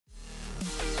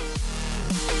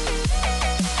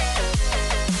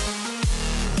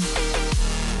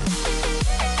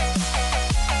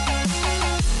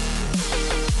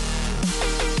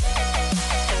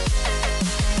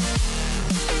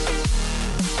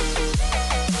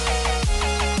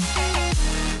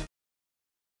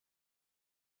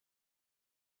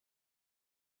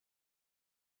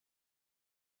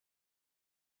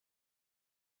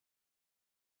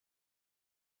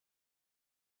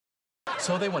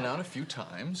So they went out a few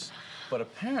times, but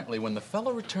apparently when the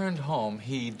fellow returned home,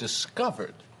 he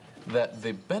discovered that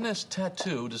the Benes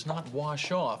tattoo does not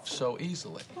wash off so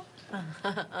easily.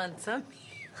 On some.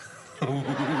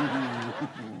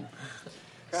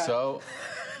 So...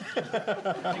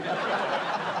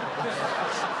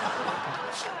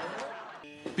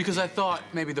 Because I thought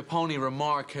maybe the pony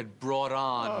remark had brought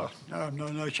on... Oh,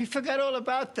 no. She forgot all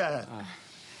about that.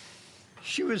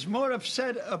 She was more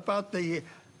upset about the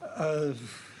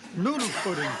noodle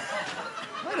pudding.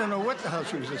 I don't know what the hell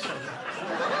she was upset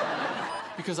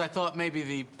about. Because I thought maybe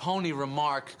the pony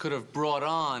remark could have brought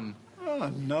on... Oh,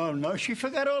 no. She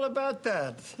forgot all about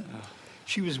that.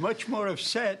 She was much more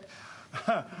upset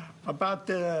about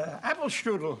the apple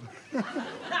strudel.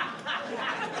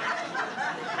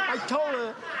 I told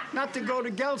her not to go to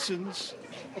Gelson's.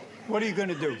 What are you going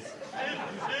to do?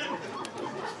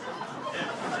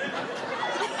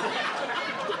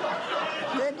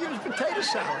 Then use potato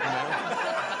salad.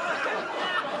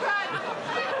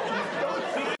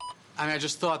 I mean, I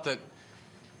just thought that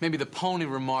maybe the pony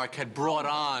remark had brought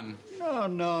on...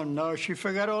 No. She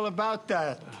forgot all about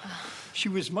that. She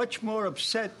was much more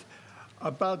upset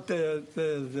about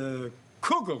the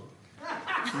kugel.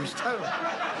 She was telling her.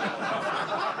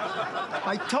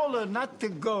 I told her not to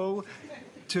go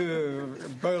to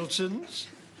Burleson's.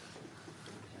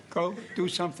 Go, do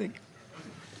something.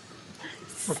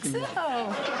 So...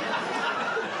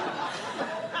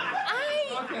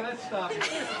 Okay, let's stop.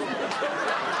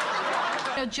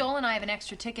 You know, Joel and I have an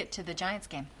extra ticket to the Giants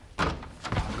game.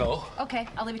 Go. Okay,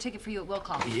 I'll leave a ticket for you at will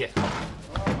call. Yeah.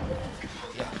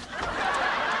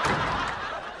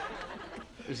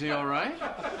 Is he all right?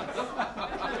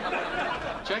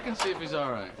 Check and see if he's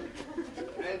all right.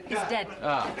 He's dead.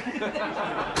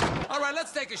 All right,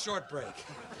 let's take a short break.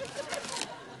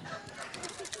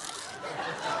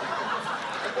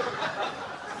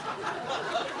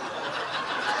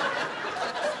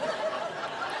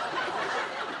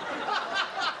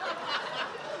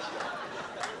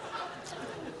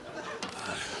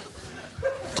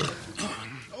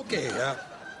 Okay,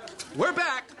 we're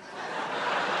back.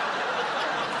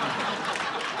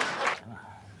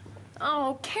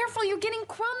 Oh, careful, you're getting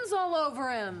crumbs all over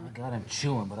him. I got him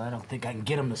chewing, but I don't think I can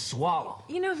get him to swallow.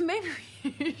 You know, maybe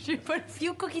you should put a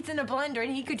few cookies in a blender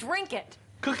and he could drink it.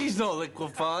 Cookies don't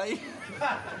liquefy. Yes,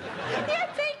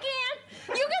 they can.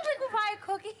 You can liquefy a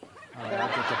cookie. All right, I'll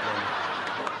get the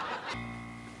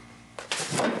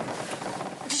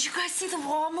blender. Did you guys see the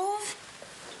wall move?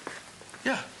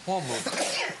 Yeah, wall move.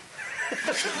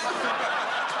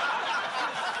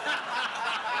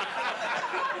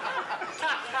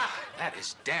 That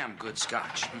is damn good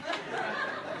scotch.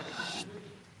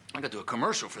 I could do a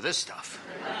commercial for this stuff.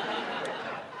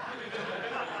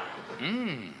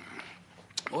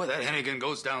 Boy, that Hennigan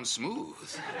goes down smooth.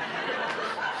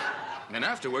 And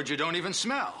afterwards, you don't even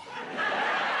smell.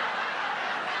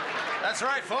 That's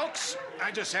right, folks.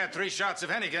 I just had 3 shots of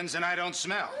Hennigan's and I don't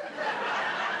smell.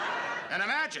 And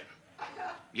imagine,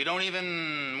 you don't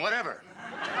even whatever.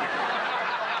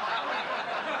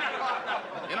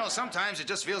 You know, sometimes it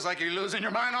just feels like you're losing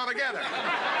your mind altogether.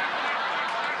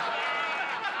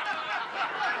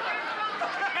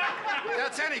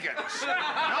 That's Hennigan's.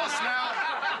 No smell,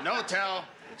 no tell,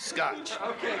 scotch.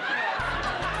 Okay.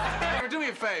 Do me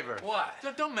a favor. What?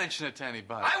 Don't mention it to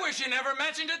anybody. I wish you never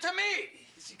mentioned it to me.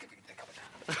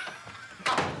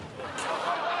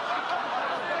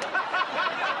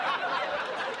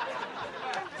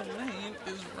 Elaine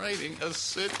is writing a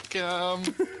sitcom.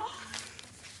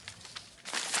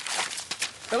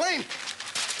 Elaine!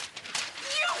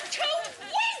 You two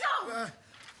weasels!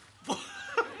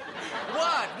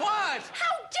 What?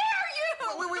 How dare you!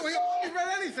 Wait, you read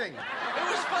anything. It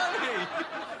was funny.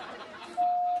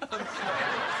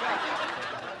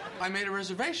 I made a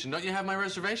reservation. Don't you have my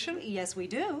reservation? Yes, we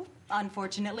do.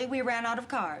 Unfortunately, we ran out of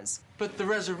cars. But the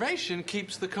reservation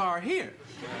keeps the car here.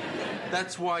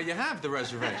 That's why you have the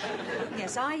reservation.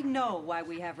 Yes, I know why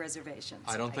we have reservations.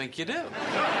 I don't think you do.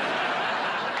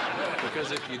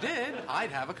 Because if you did, I'd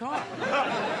have a car.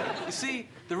 You see,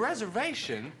 the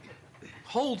reservation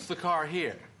holds the car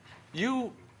here.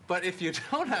 But if you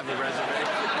don't have a reservation...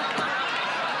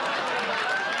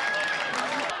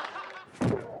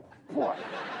 What?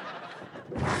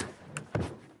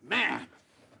 Man.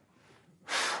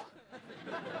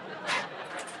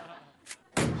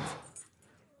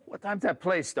 What time's that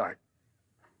play start?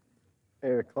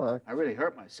 8 o'clock. I really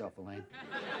hurt myself, Elaine.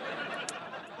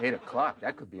 8 o'clock,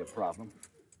 that could be a problem.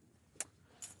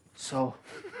 So...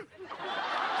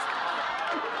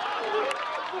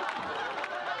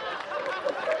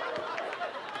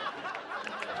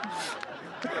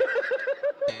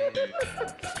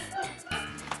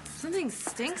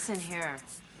 Everything stinks in here.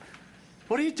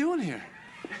 What are you doing here?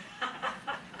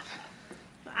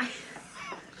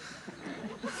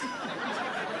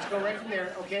 Let's go right from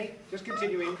there, okay? Just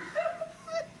continuing.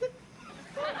 Here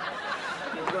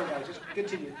we go, guys. Just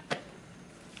continue.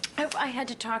 I had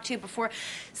to talk to you before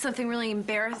something really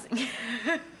embarrassing.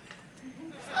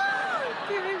 Oh,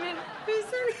 give me a minute. Who's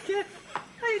that again?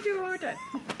 How you do one more time?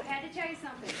 I had to tell you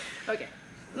something. Okay.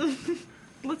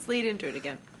 Let's lead into it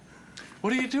again.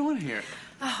 What are you doing here?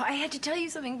 Oh, I had to tell you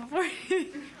something before.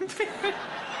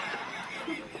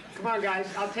 Come on, guys.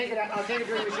 I'll take it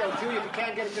during the show. Julia, if you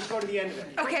can't get it, just go to the end of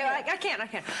it. Okay, I can't. I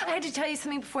had to tell you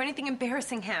something before anything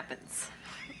embarrassing happens.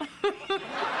 Go to the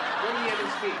end of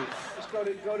the speech. Just go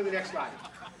to the next line.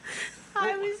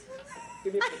 I was...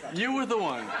 Give me a quick. You were the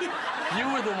one.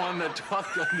 You were the one that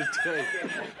talked on the tape.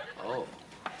 Oh,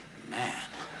 man.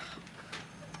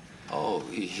 Oh,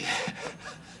 yeah.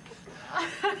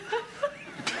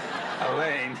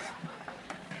 Elaine,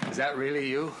 is that really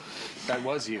you? That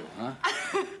was you, huh?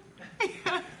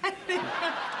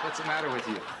 What's the matter with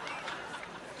you?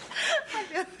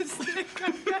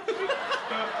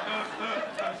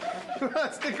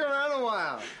 Stick around a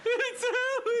while. It's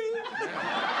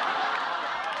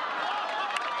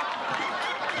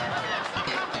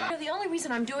the only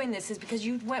reason I'm doing this is because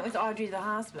you went with Audrey to the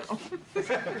hospital.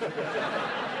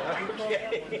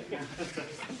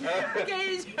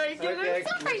 Okay, sorry. Okay,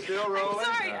 I'm sorry. still rolling?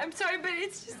 I'm sorry, but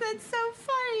it's just that's so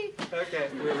funny. Okay,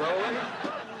 we're rolling.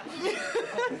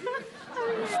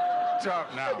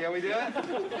 Talk now. Can we do it?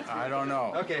 I don't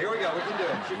know. Okay, here we go. We can do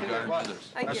it. She can do it. Watch.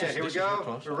 I guess. Okay, here we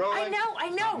go. We're rolling. I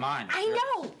know. Not mine. I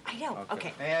know.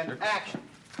 Okay. And action.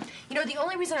 You know, the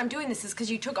only reason I'm doing this is because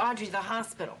you took Audrey to the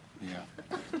hospital. Yeah.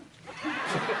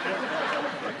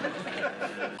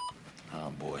 Oh,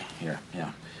 boy. Here,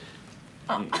 yeah.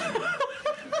 Oh,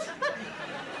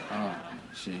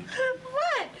 she...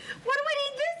 What? What do I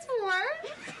need this for?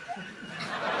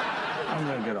 I'm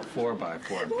gonna get a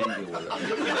 4x4 and beat you with it.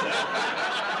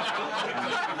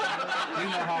 You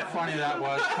know how funny that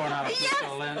was, pouring out a piece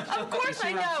of lint? Of course you see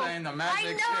I what know. I'm saying? The magic's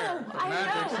here. The I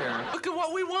magic's know. here. Look at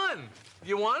what we won.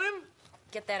 You want him?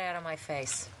 Get that out of my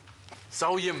face.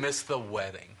 So you missed the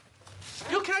wedding.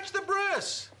 You'll catch the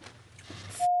bris.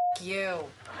 You.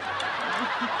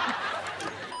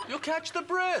 You'll catch the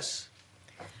bris.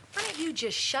 Why don't you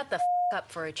just shut the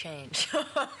up for a change? Okay,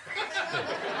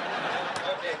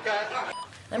 cut.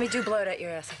 Let me do bloat at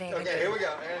your ass. I think I can Okay, do here it. we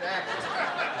go. And action.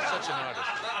 Such an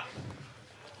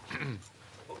artist.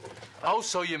 Oh,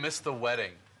 so you missed the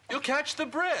wedding. You'll catch the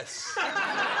bris.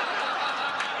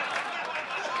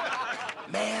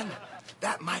 Man,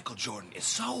 that Michael Jordan is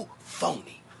so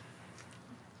phony.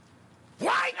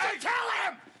 Why'd you tell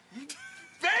him? He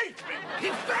faked me! He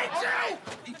faked you!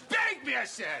 He faked me, I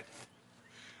said!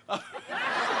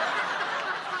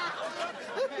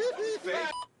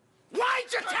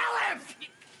 Why'd you tell him?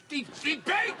 He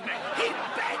faked me! He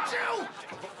faked you!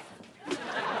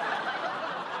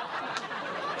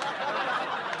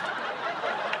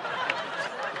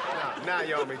 Now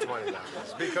you owe me $20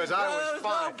 because I was it's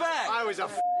fine. not bad. I was a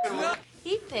f***ing...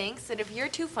 He thinks that if you're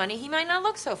too funny, he might not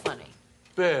look so funny.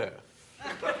 Bear.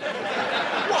 What?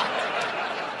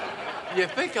 You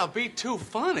think I'll be too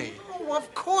funny? Oh,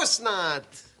 of course not.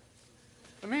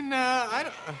 I mean,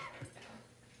 I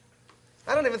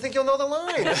I don't even think you'll know the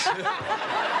lines. I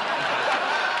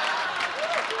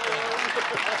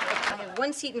have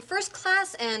one seat in first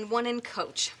class and one in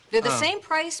coach. They're the same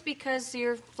price because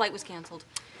your flight was canceled.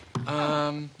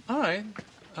 all right.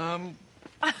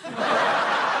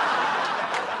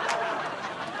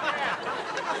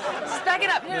 Just back it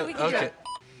up. Here, we can do Okay. it.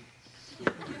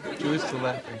 Julie's still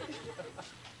laughing.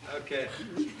 Okay.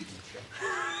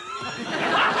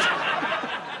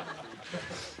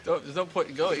 Don't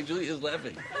point. Go. Julie is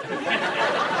laughing.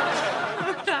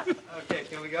 Okay,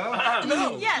 can we go?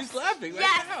 No, Yes. she's laughing right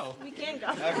Yes. now. We can go.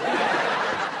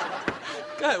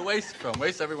 Go ahead,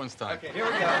 waste everyone's time. Okay, here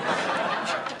we go.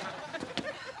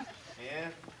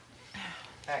 And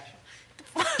action.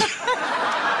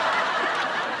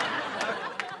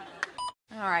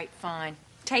 All right, fine.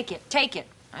 Take it.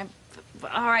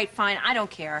 All right, fine. I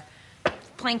don't care.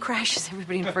 Plane crashes.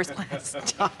 Everybody in first class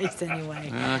dies anyway.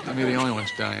 Not gonna be the only ones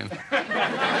dying. We're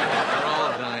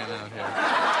all dying out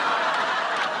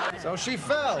here. So she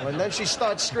fell, and then she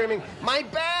starts screaming, "My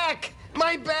back!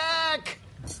 My back!"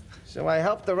 So I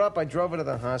helped her up. I drove her to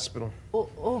the hospital.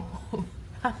 Oh,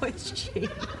 how is she?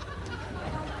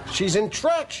 She's in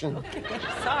traction. Okay, I'm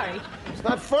sorry. It's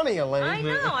not funny, Elaine. I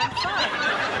know, I'm sorry.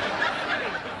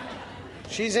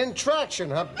 She's in traction.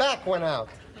 Her back went out.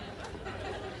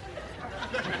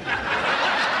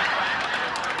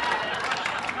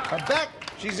 Her back,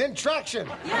 she's in traction.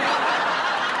 So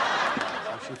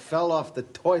she fell off the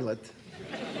toilet,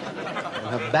 and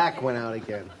her back went out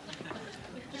again.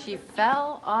 She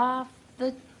fell off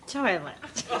the toilet.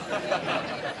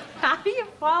 How do you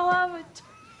fall off a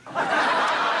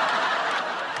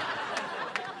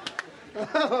toilet?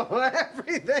 Oh,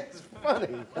 everything's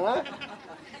funny, huh?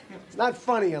 It's not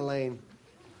funny, Elaine.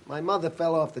 My mother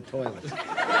fell off the toilet.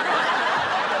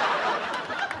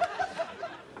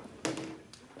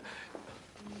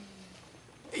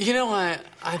 You know, I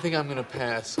think I'm gonna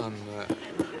pass on the...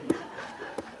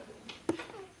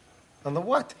 On the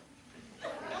what?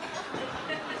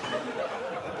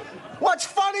 What's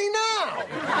funny now?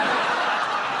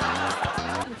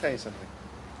 Let me tell you something.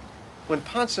 When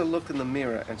Ponce looked in the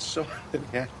mirror and saw that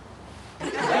he had... You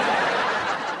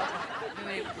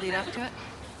ready to lead up to it?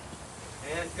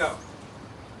 And go.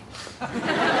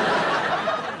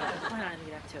 Why not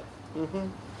lead up to it? Mm-hmm.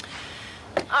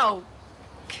 Oh.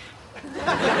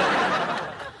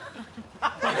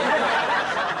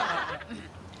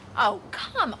 Oh,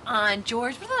 come on,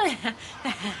 George. That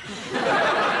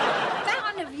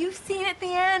one, have you seen at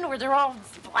the end where they're all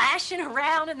splashing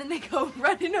around and then they go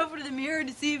running over to the mirror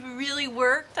to see if it really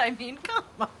worked? I mean, come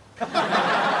on.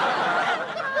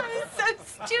 It's so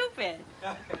stupid.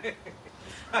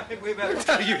 I think we better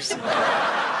tell you something.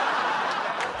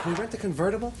 Can we rent the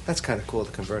convertible? That's kind of cool,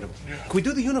 the convertible. Yeah. Can we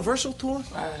do the Universal tour?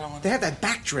 I don't want They have that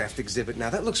backdraft exhibit now.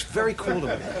 That looks very cool to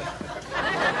me.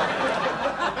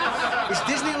 Is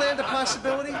Disneyland a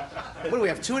possibility? What do we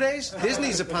have, 2 days?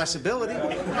 Disney's a possibility.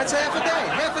 That's half a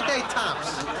day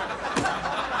tops.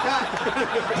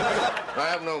 I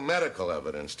have no medical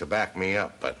evidence to back me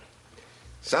up, but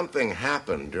something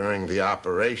happened during the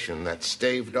operation that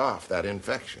staved off that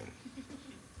infection.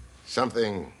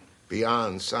 Something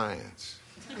beyond science.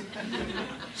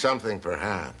 Something,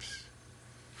 perhaps,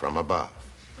 from above.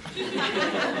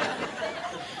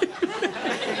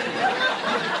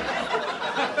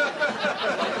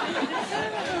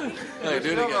 Hey,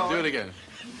 do it again.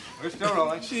 We're still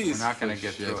rolling. Jeez. We're not gonna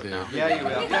get this here. Yeah, you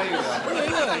will.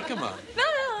 Hey, come on. No.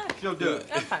 She'll do it.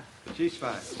 That's fine. She's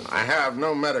fine. I have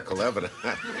no medical evidence.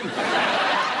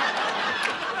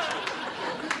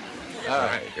 All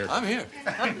right, I'm here.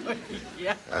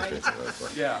 Yeah.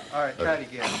 Yeah, all right, try it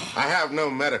again. I have no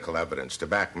medical evidence to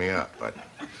back me up, but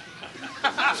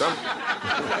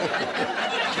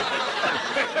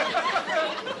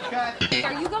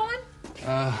Are you going?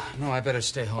 No, I better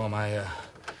stay home. I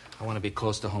want to be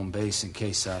close to home base in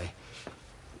case I...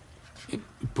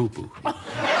 poo-poo.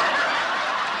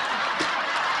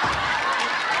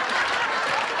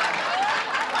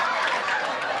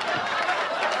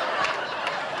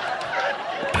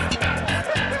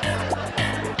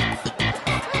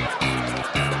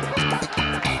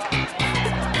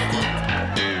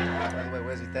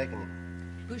 Where's he taking you?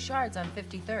 Bouchard's on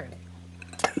 53rd.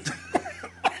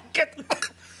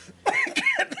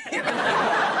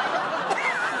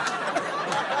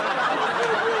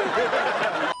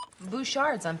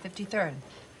 Bouchard's on 53rd.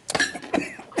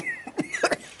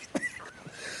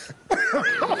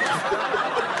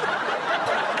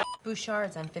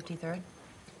 Bouchard's on 53rd.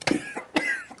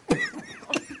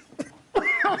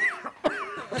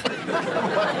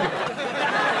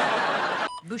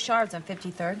 Bouchard's on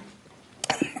 53rd.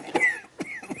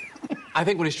 I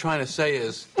think what he's trying to say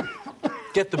is,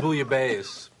 get the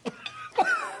bouillabaisse.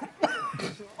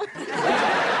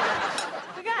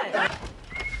 We got it.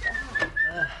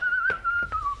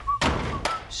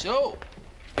 So,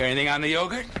 hear anything on the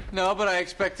yogurt? No, but I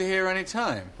expect to hear any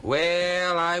time.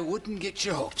 Well, I wouldn't get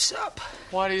your hopes up.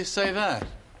 Why do you say that?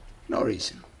 No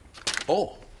reason.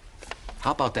 Oh,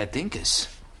 how about that dinkus?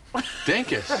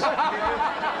 Dinkus.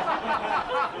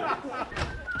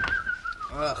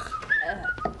 Ugh.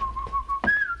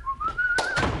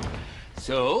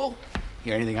 So,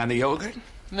 hear anything on the yogurt?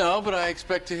 No, but I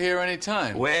expect to hear any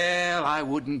time. Well, I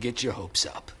wouldn't get your hopes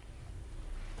up.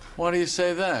 Why do you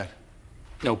say that?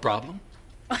 No problem.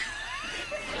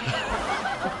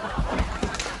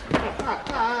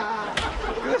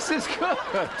 This is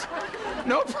good.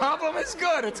 No problem is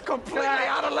good. It's completely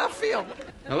out of left field.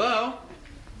 Hello?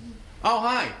 Oh,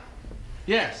 hi.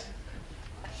 Yes.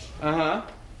 Uh-huh.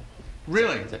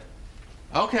 Really?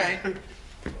 Okay.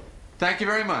 Thank you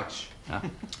very much. Huh?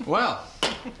 Well,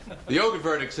 the yogurt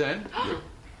verdict's in.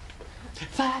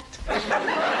 Fat.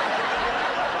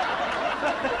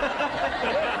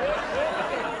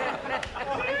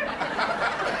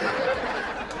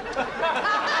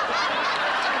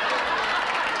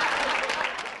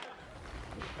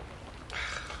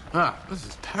 Ah, this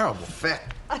is terrible.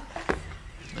 Fat. That's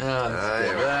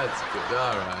good. That's good.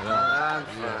 All right.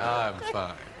 I'm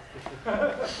fine.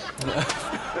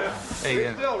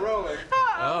 Hey, Still rolling.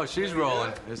 oh, she's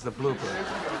rolling. It's the blooper.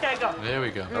 Okay, go. There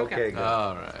we go. Okay, go.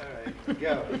 All right.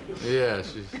 Go. Yeah,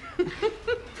 she's.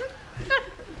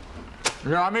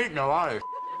 Yeah, I'm eating a lot.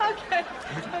 Okay.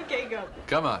 Okay, go.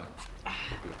 Come on.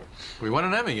 We won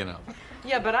an Emmy, you know.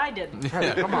 Yeah, but I didn't.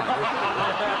 Yeah. Come on.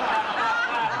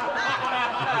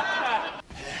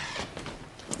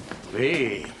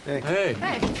 Hey. Hey.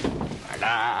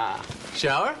 Ah.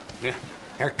 Shower? Yeah.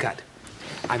 Haircut.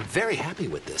 I'm very happy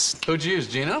with this. Who'd you use,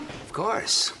 Gino? Of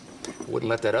course. Wouldn't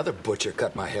let that other butcher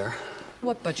cut my hair.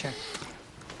 What butcher?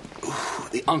 Ooh,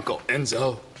 the uncle,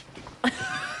 Enzo.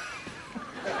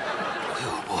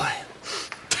 Oh, boy.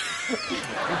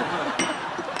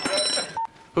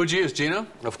 Who'd you use, Gino?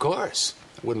 Of course.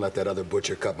 Wouldn't let that other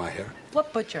butcher cut my hair.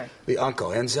 What butcher? The uncle,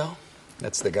 Enzo.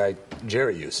 That's the guy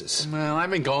Jerry uses. Well, I've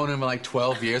been going to him for like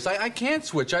 12 years. I can't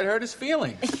switch. I'd hurt his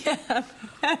feelings.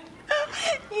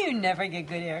 You never get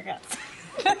good haircuts.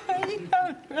 You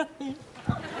don't really.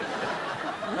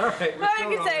 All right. Well,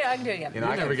 you can say it. I can do it again. You know,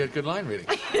 I never get good line reading.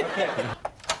 Okay.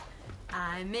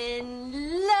 I'm in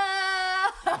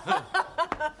love.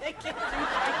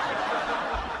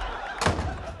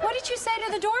 What did you say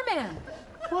to the doorman?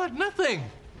 What? Nothing.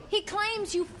 He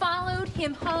claims you followed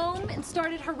him home and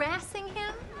started harassing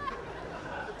him.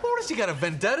 What, has he got a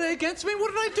vendetta against me?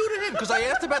 What did I do to him? Because I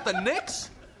asked about the Knicks?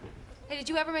 Hey, did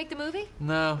you ever make the movie?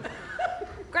 No.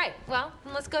 Great. Well,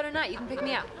 then let's go tonight. You can pick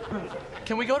me up.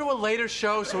 Can we go to a later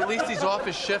show so at least he's off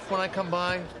his shift when I come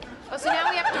by? Oh, so now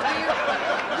we have to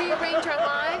rearrange our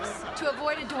lives to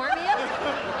avoid a doorman?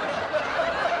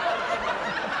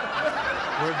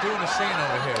 We're doing a scene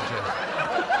over here, Jim.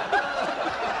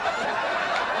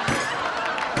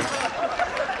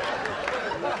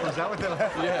 Is that what they're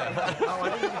laughing? Yeah. Oh, I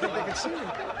didn't even think they could see me.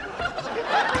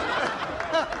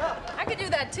 I could do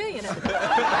that too, you know.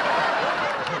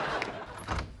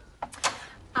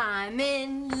 I'm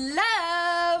in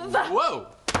love. Whoa.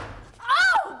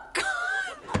 Oh, God.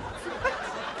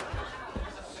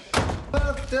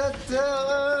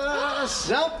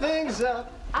 Something's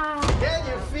up. Can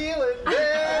you feel it?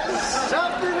 There's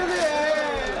something in the air.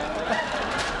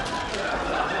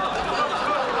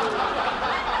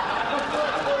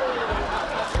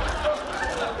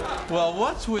 Well,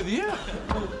 what's with you?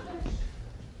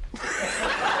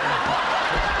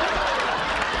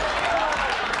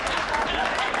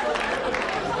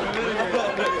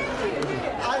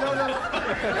 I don't know.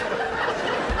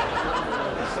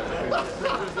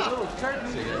 There's a little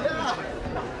curtsy. Yeah.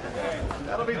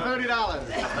 That'll be $30.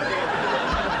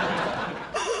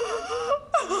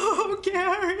 Oh,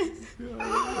 Gary.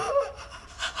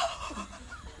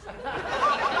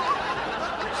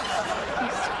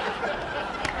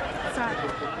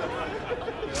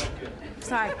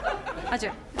 Sorry.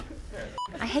 Roger.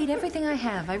 I hate everything I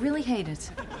have. I really hate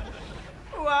it.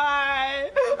 Why?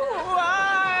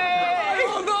 Why? I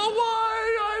don't know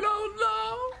why. I don't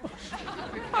know.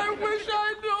 I wish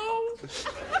I knew.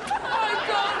 I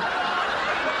don't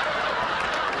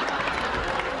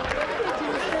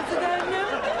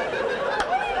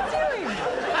What are you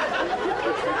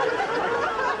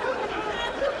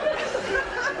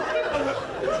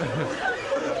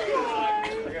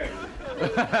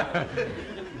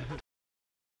doing?